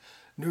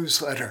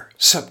Newsletter,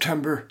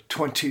 September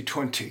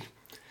 2020.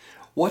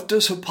 What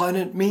does a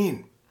planet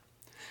mean?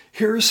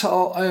 Here's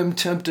how I am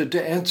tempted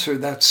to answer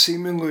that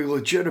seemingly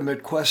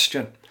legitimate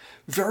question.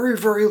 Very,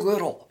 very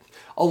little.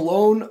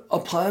 Alone, a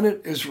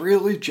planet is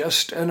really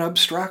just an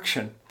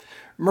abstraction.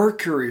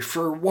 Mercury,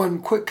 for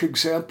one quick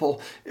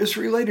example, is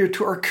related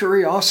to our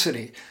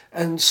curiosity,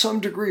 and some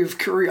degree of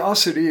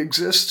curiosity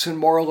exists in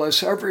more or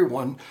less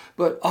everyone,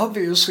 but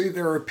obviously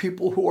there are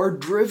people who are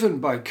driven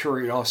by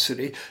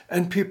curiosity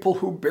and people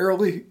who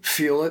barely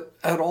feel it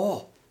at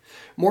all.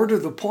 More to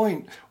the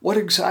point, what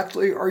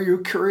exactly are you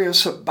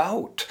curious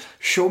about?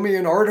 Show me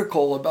an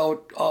article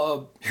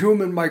about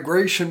human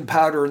migration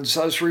patterns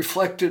as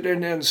reflected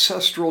in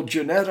ancestral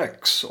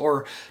genetics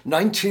or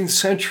 19th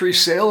century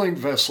sailing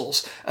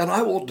vessels, and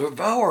I will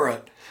devour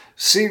it.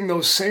 Seeing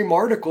those same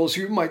articles,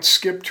 you might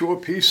skip to a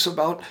piece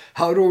about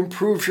how to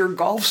improve your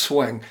golf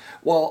swing,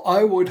 while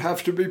I would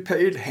have to be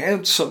paid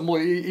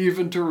handsomely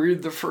even to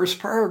read the first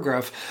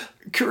paragraph.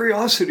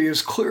 Curiosity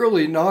is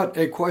clearly not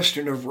a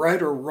question of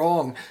right or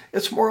wrong.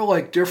 It's more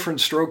like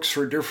different strokes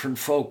for different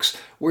folks.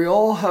 We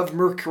all have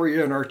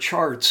Mercury in our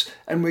charts,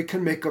 and we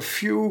can make a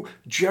few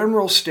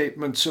general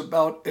statements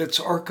about its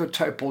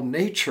archetypal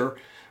nature,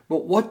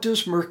 but what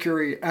does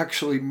Mercury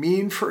actually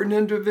mean for an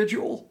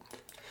individual?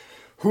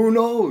 Who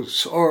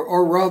knows,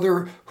 or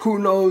rather, who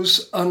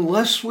knows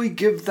unless we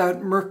give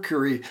that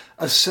Mercury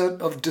a set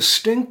of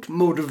distinct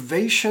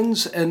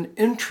motivations and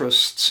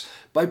interests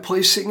by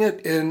placing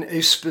it in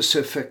a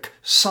specific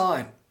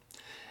sign.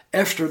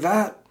 After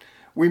that,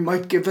 we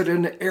might give it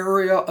an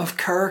area of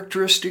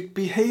characteristic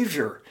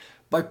behavior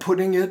by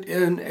putting it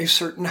in a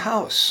certain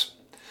house.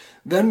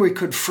 Then we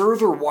could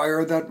further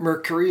wire that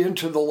Mercury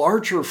into the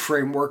larger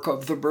framework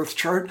of the birth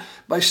chart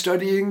by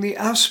studying the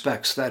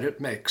aspects that it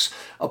makes.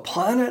 A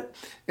planet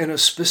in a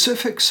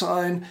specific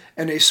sign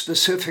and a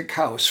specific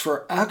house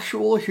for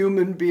actual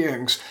human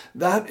beings,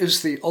 that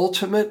is the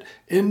ultimate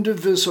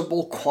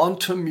indivisible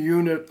quantum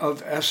unit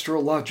of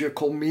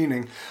astrological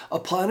meaning. A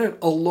planet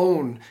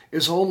alone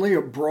is only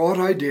a broad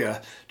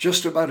idea,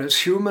 just about as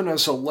human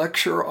as a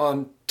lecture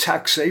on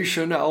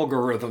taxation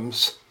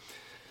algorithms.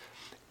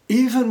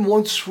 Even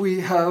once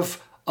we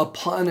have a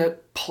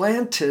planet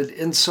planted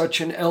in such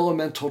an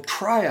elemental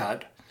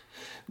triad,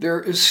 there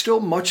is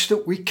still much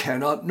that we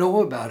cannot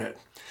know about it.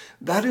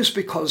 That is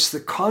because the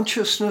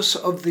consciousness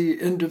of the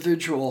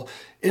individual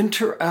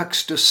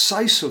interacts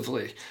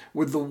decisively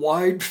with the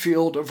wide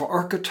field of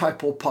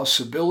archetypal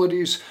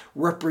possibilities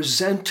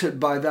represented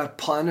by that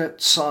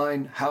planet,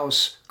 sign,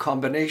 house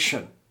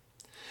combination.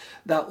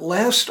 That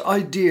last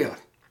idea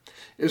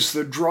is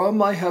the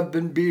drum I have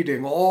been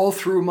beating all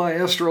through my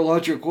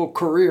astrological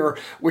career,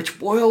 which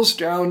boils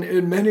down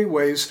in many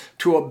ways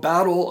to a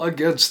battle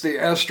against the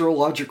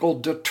astrological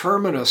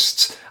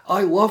determinists.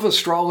 I love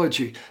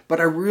astrology, but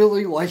I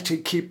really like to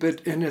keep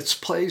it in its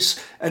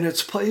place, and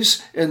its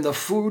place in the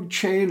food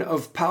chain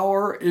of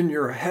power in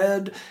your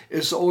head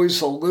is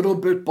always a little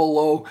bit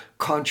below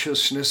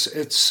consciousness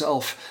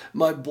itself.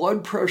 My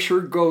blood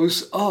pressure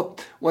goes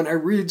up when I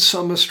read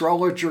some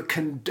astrologer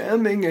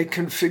condemning a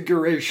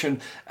configuration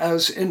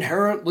as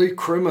inherently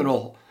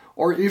criminal,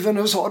 or even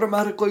as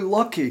automatically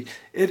lucky.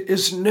 It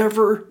is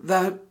never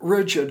that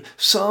rigid.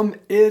 Some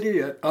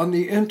idiot on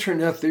the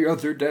internet the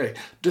other day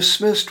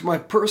dismissed my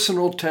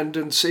personal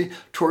tendency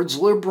towards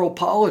liberal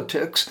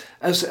politics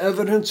as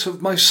evidence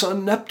of my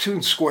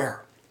Sun-Neptune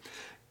square.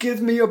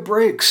 Give me a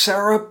break.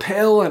 Sarah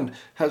Palin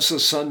has a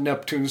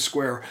Sun-Neptune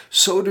square.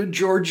 So did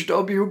George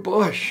W.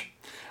 Bush.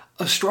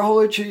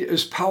 Astrology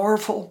is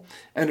powerful,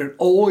 and it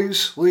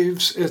always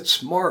leaves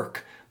its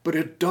mark. But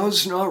it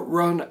does not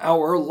run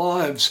our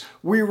lives.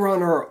 We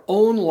run our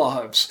own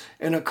lives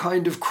in a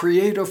kind of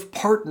creative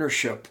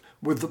partnership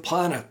with the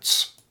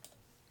planets.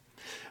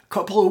 A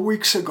couple of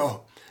weeks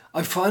ago,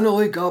 I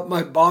finally got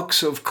my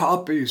box of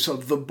copies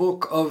of the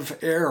Book of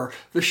Air.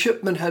 The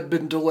shipment had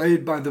been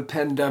delayed by the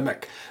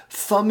pandemic.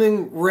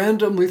 Thumbing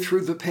randomly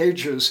through the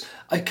pages,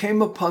 I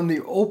came upon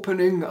the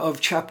opening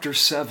of chapter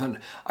 7.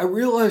 I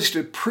realized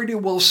it pretty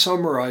well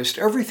summarized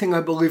everything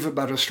I believe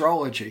about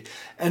astrology,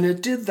 and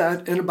it did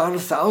that in about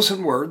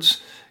 1,000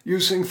 words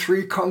using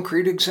 3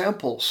 concrete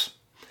examples.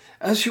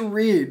 As you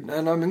read,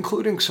 and I'm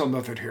including some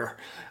of it here,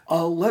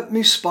 let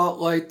me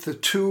spotlight the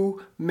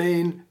 2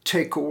 main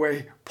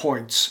takeaway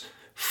points.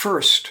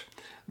 First,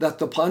 that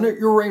the planet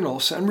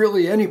Uranus, and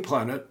really any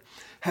planet,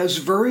 has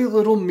very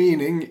little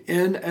meaning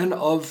in and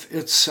of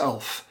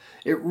itself.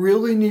 It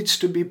really needs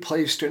to be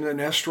placed in an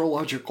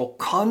astrological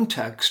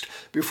context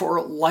before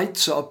it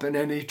lights up in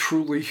any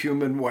truly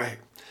human way.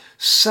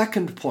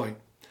 Second point,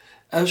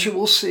 as you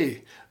will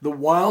see, the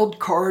wild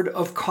card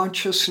of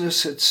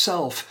consciousness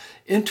itself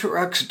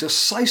interacts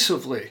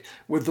decisively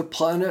with the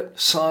planet,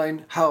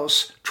 sign,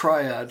 house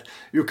triad.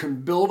 You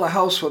can build a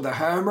house with a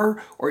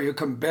hammer, or you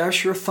can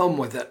bash your thumb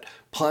with it.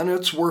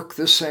 Planets work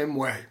the same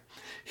way.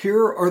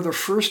 Here are the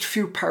first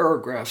few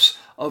paragraphs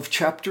of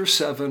chapter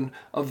 7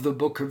 of the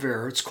Book of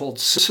Air. It's called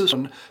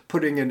Sun,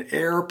 putting an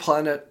air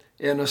planet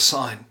in a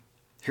sign.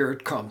 Here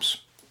it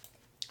comes.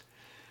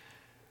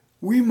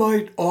 We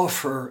might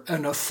offer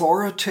an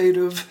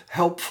authoritative,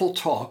 helpful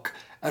talk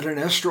at an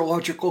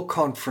astrological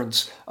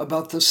conference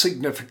about the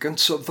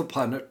significance of the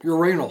planet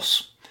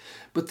Uranus.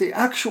 But the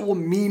actual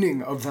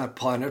meaning of that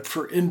planet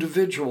for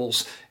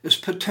individuals is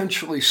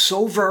potentially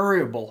so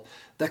variable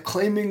that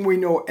claiming we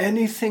know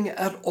anything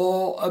at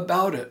all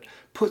about it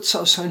puts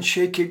us on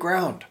shaky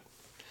ground.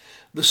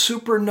 The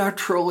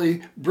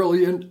supernaturally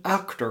brilliant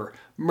actor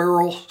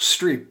Meryl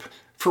Streep,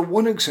 for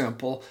one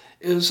example,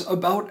 is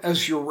about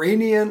as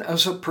Uranian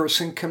as a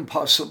person can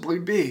possibly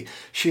be.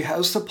 She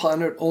has the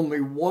planet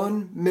only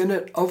 1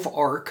 minute of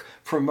arc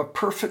from a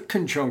perfect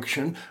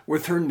conjunction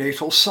with her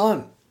natal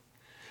sun.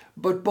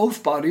 But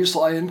both bodies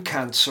lie in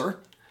Cancer,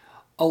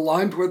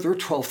 aligned with her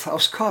 12th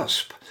house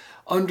cusp,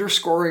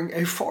 underscoring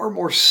a far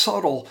more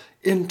subtle,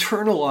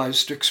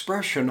 internalized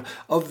expression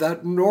of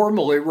that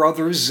normally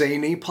rather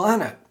zany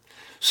planet.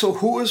 So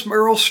who is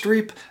Meryl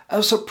Streep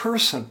as a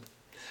person?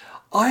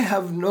 I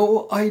have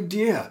no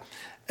idea.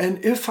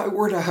 And if I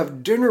were to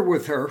have dinner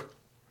with her,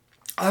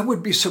 I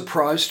would be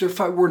surprised if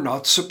I were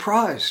not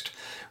surprised.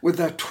 With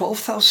that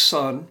 12th house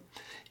sun,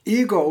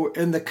 ego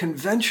in the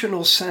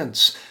conventional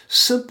sense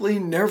simply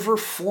never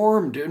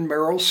formed in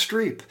Meryl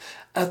Streep.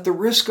 At the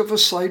risk of a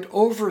slight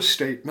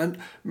overstatement,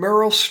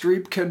 Meryl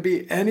Streep can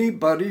be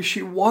anybody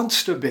she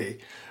wants to be.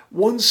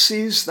 One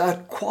sees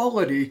that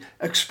quality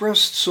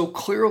expressed so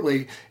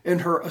clearly in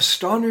her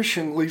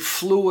astonishingly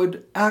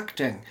fluid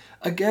acting.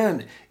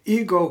 Again,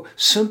 ego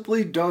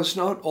simply does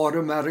not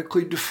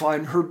automatically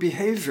define her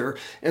behavior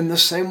in the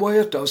same way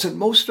it does in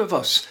most of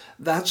us.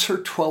 That's her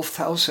 12th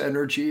house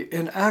energy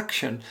in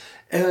action.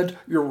 Add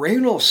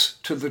Uranus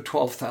to the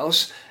 12th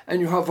house,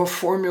 and you have a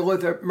formula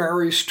that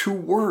marries two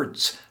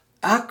words,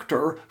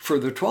 actor for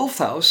the 12th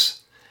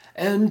house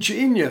and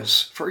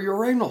genius for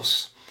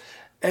Uranus.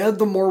 Add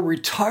the more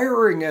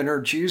retiring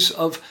energies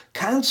of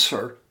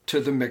Cancer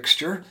to the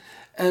mixture,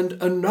 and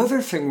another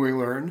thing we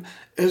learn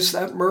is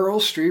that Meryl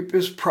Streep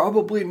is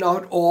probably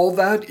not all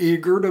that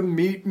eager to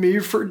meet me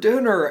for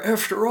dinner.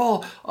 After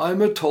all,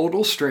 I'm a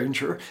total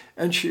stranger,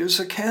 and she is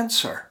a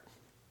Cancer.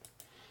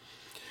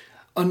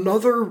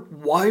 Another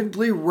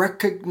widely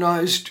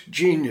recognized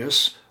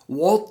genius,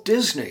 Walt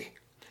Disney,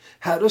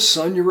 had a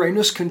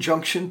Sun-Uranus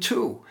conjunction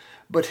too,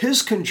 but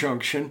his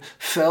conjunction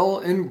fell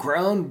in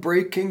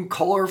groundbreaking,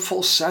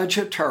 colorful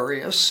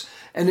Sagittarius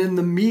and in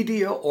the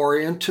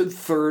media-oriented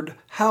 3rd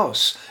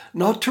house.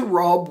 Not to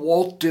rob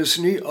Walt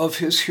Disney of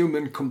his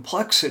human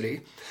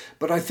complexity,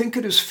 but I think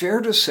it is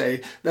fair to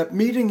say that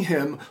meeting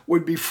him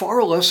would be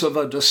far less of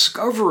a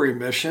discovery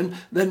mission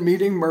than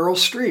meeting Meryl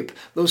Streep.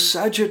 Those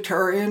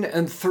Sagittarian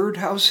and 3rd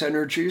house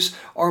energies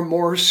are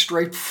more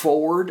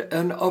straightforward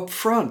and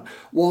upfront.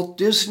 Walt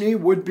Disney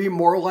would be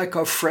more like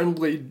a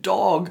friendly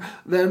dog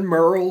than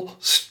Meryl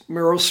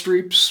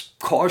Streep's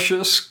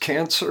cautious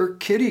Cancer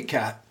kitty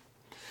cat.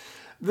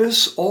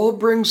 This all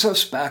brings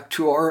us back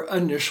to our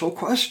initial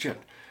question.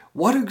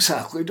 What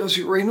exactly does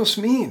Uranus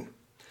mean?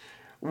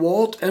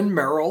 Walt and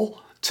Meryl,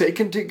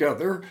 taken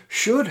together,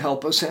 should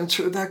help us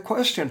answer that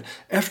question.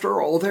 After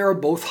all, they are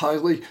both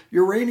highly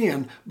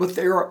Uranian, but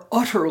they are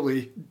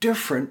utterly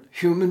different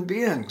human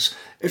beings.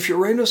 If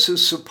Uranus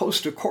is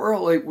supposed to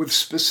correlate with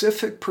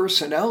specific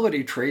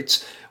personality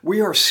traits,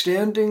 we are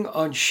standing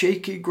on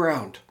shaky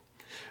ground.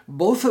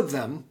 Both of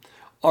them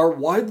are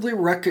widely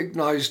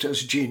recognized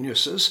as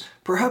geniuses.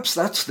 Perhaps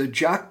that's the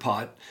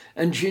jackpot,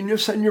 and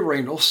genius and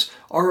Uranus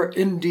are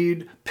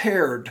indeed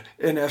paired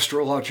in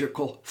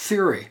astrological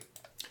theory.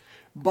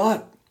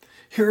 But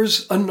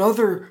here's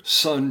another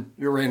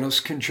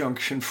Sun-Uranus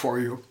conjunction for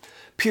you.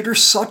 Peter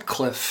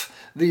Sutcliffe,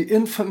 the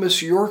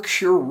infamous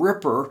Yorkshire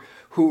Ripper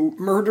who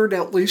murdered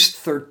at least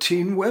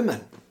 13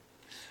 women.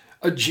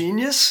 A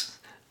genius?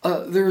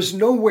 There's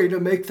no way to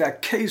make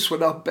that case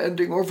without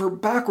bending over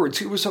backwards.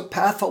 He was a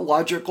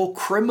pathological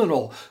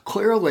criminal,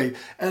 clearly.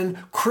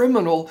 And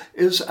criminal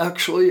is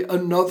actually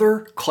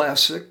another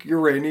classic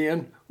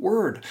Uranian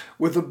word.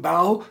 With a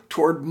bow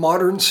toward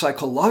modern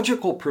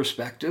psychological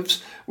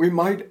perspectives, we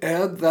might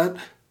add that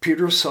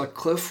Peter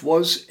Sutcliffe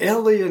was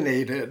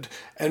alienated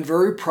and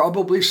very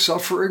probably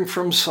suffering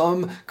from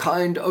some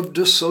kind of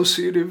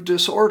dissociative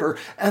disorder.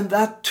 And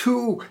that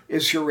too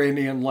is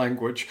Uranian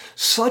language.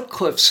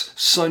 Sutcliffe's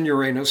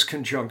Sun-Uranus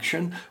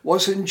conjunction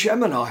was in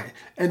Gemini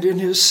and in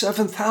his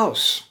 7th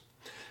house.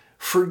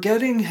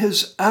 Forgetting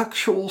his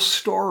actual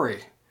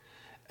story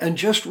and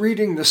just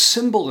reading the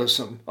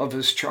symbolism of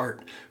his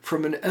chart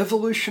from an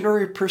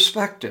evolutionary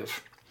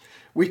perspective,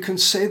 we can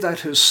say that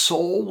his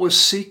soul was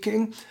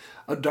seeking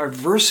a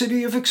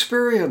diversity of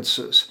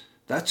experiences,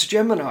 that's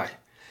Gemini,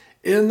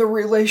 in the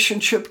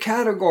relationship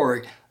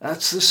category,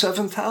 that's the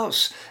 7th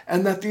house,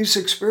 and that these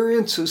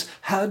experiences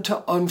had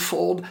to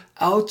unfold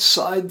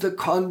outside the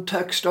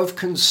context of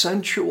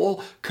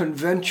consensual,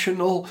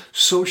 conventional,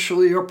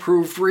 socially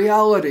approved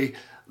reality,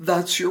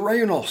 that's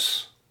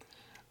Uranus.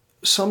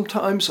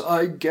 Sometimes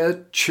I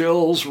get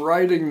chills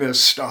writing this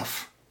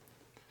stuff.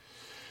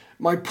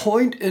 My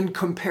point in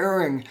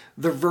comparing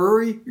the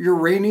very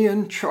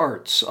Uranian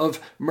charts of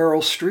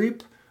Meryl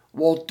Streep,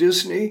 Walt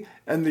Disney,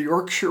 and the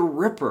Yorkshire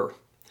Ripper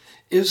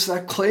is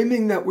that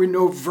claiming that we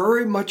know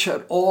very much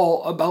at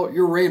all about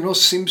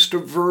Uranus seems to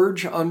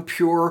verge on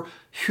pure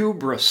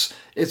hubris.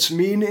 Its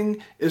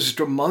meaning is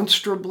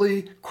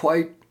demonstrably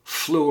quite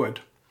fluid.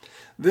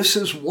 This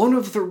is one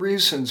of the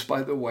reasons,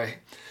 by the way,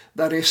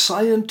 that a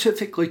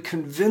scientifically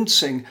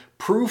convincing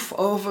proof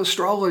of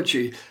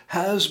astrology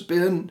has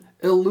been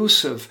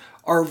elusive.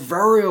 Our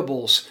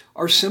variables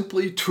are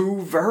simply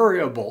too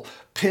variable.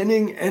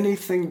 Pinning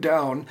anything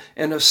down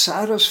in a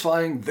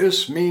satisfying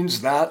this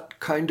means that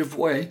kind of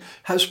way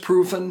has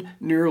proven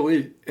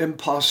nearly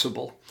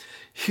impossible.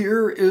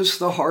 Here is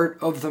the heart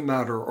of the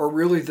matter, or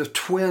really the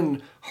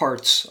twin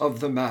hearts of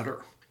the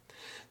matter.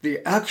 The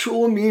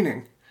actual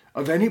meaning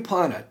of any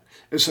planet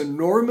is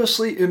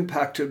enormously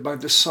impacted by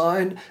the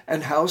sign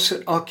and house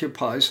it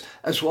occupies,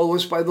 as well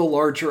as by the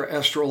larger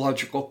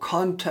astrological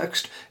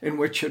context in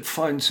which it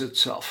finds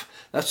itself.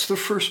 That's the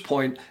first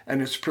point,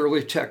 and it's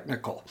purely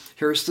technical.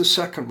 Here's the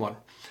second one.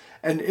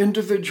 An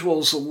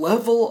individual's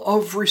level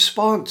of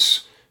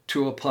response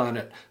to a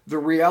planet, the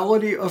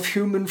reality of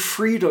human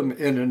freedom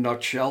in a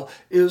nutshell,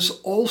 is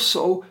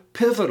also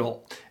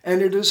pivotal,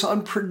 and it is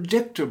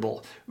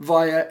unpredictable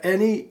via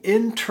any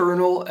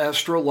internal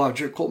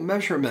astrological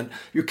measurement.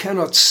 You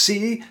cannot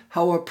see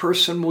how a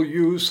person will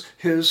use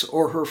his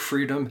or her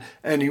freedom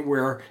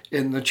anywhere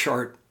in the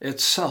chart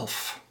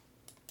itself.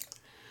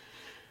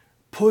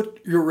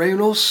 Put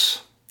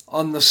Uranus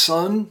on the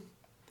sun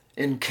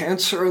in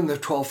Cancer in the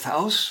 12th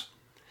house,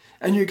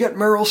 and you get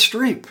Meryl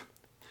Streep.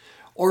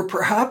 Or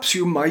perhaps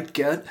you might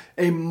get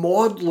a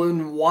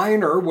maudlin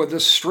whiner with a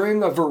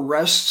string of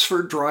arrests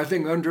for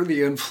driving under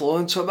the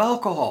influence of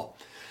alcohol.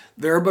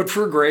 There but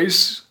for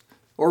grace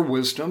or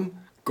wisdom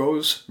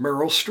goes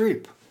Meryl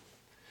Streep.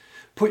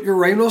 Put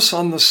Uranus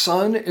on the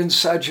sun in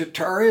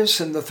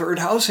Sagittarius in the 3rd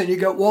house and you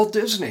get Walt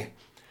Disney.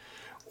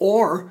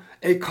 Or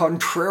a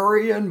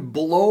contrarian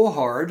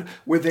blowhard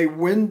with a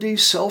windy,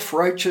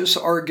 self-righteous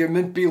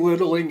argument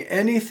belittling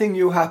anything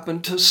you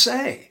happen to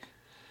say.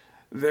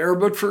 There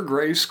but for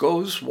grace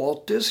goes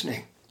Walt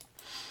Disney.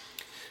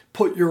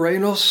 Put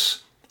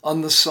Uranus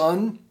on the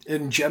sun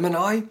in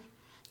Gemini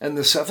and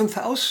the 7th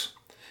house,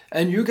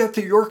 and you get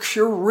the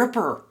Yorkshire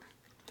Ripper.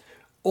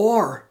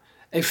 Or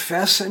a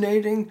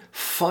fascinating,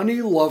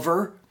 funny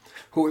lover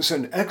who is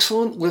an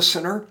excellent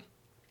listener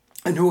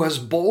and who has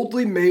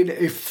boldly made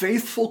a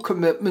faithful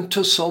commitment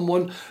to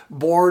someone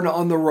born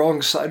on the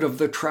wrong side of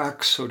the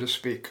tracks, so to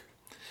speak.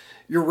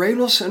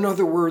 Uranus, in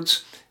other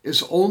words,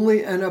 is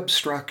only an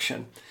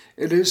abstraction.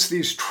 It is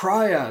these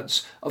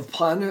triads of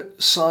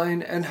planet,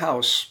 sign, and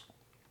house,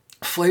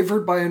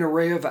 flavored by an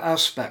array of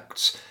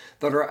aspects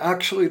that are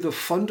actually the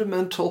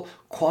fundamental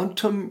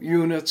quantum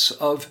units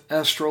of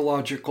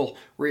astrological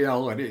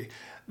reality.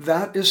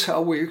 That is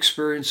how we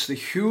experience the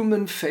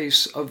human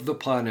face of the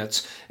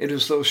planets. It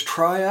is those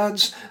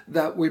triads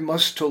that we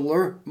must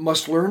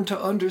learn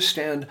to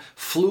understand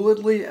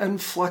fluidly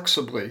and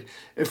flexibly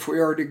if we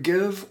are to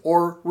give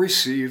or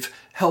receive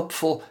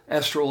helpful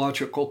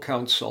astrological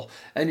counsel.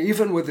 And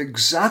even with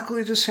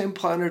exactly the same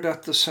planet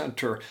at the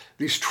center,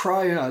 these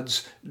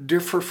triads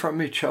differ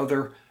from each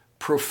other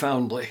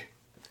profoundly.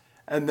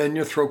 And then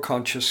you throw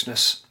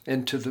consciousness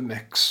into the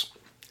mix.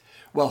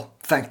 Well,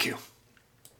 thank you.